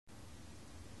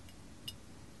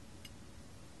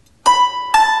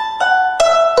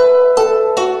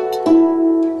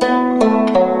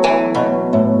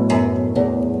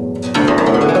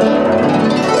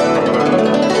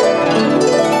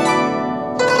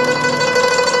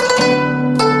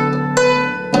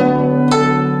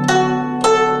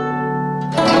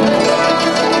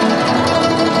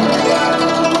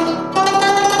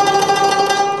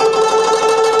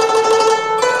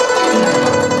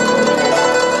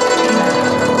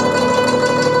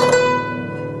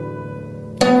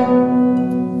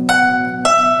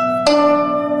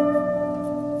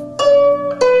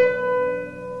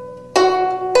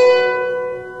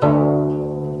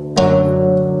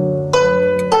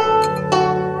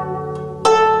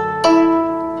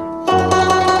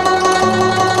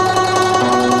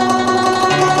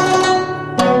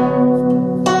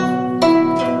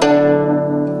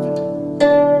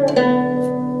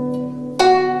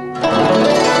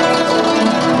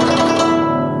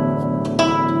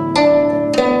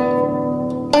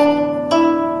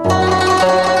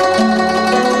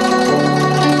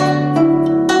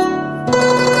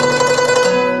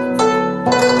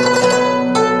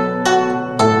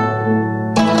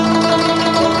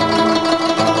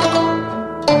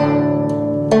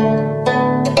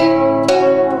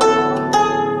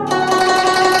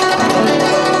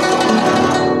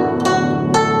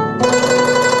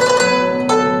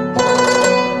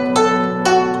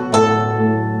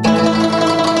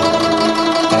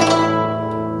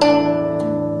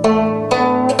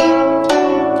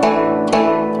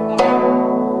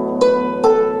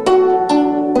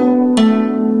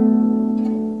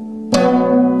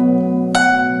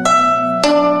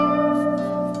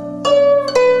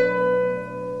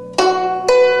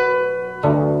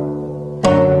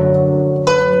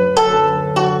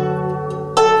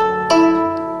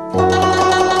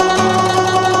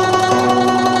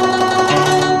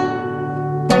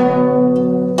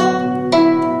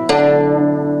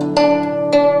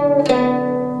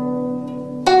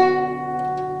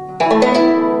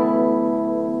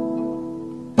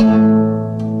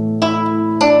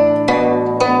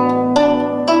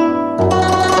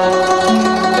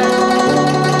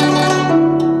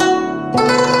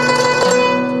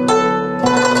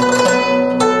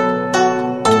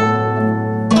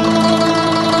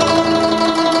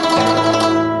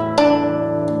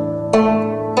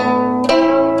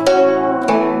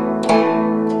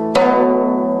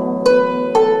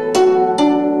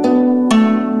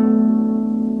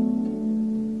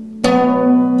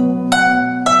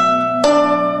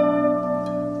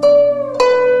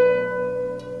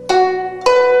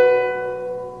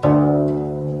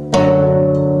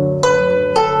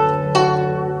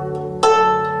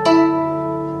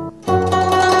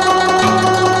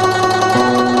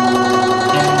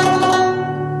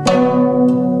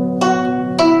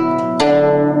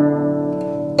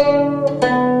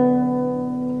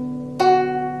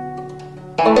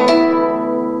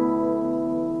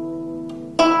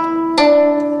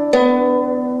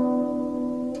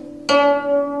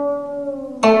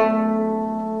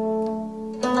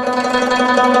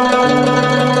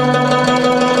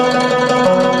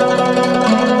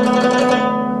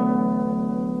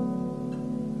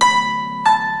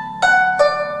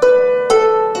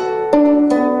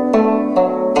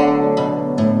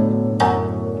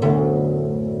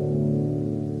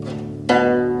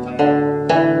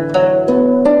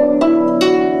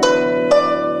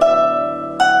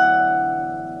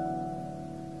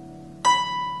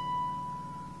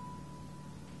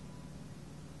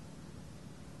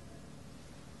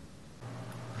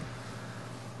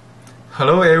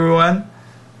Hello everyone.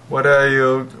 What are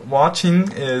you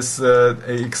watching is an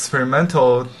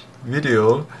experimental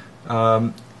video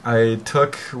I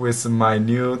took with my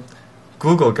new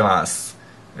Google Glass.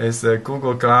 It's a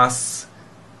Google Glass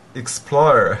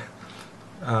Explorer.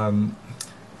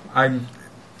 I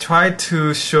tried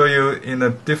to show you in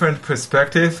a different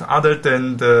perspective other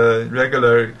than the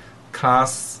regular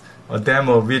class or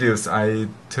demo videos I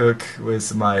took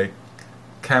with my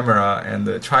camera and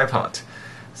the tripod.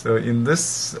 So in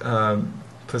this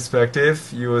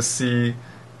perspective, you will see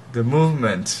the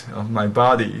movement of my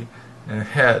body and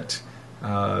head,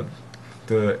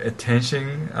 the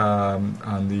attention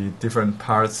on the different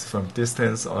parts from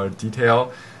distance or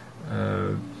detail,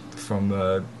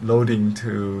 from loading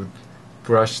to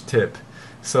brush tip.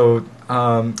 So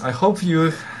I hope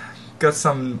you got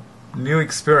some new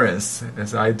experience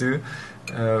as I do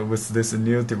with this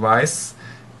new device,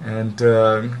 and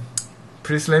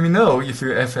please let me know if you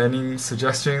have any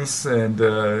suggestions and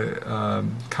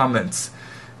comments.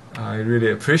 I really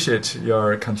appreciate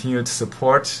your continued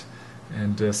support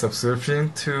and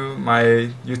subscription to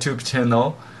my YouTube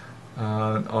channel,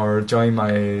 or join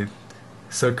my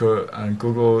circle on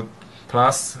Google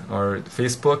Plus or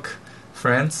Facebook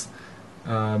friends.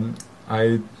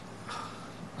 I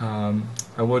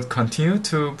would continue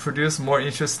to produce more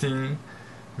interesting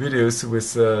videos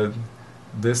with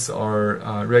this or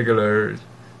regular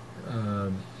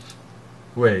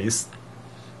ways.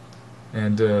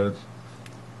 And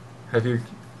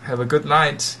have a good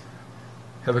night.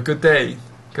 Have a good day.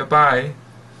 Goodbye.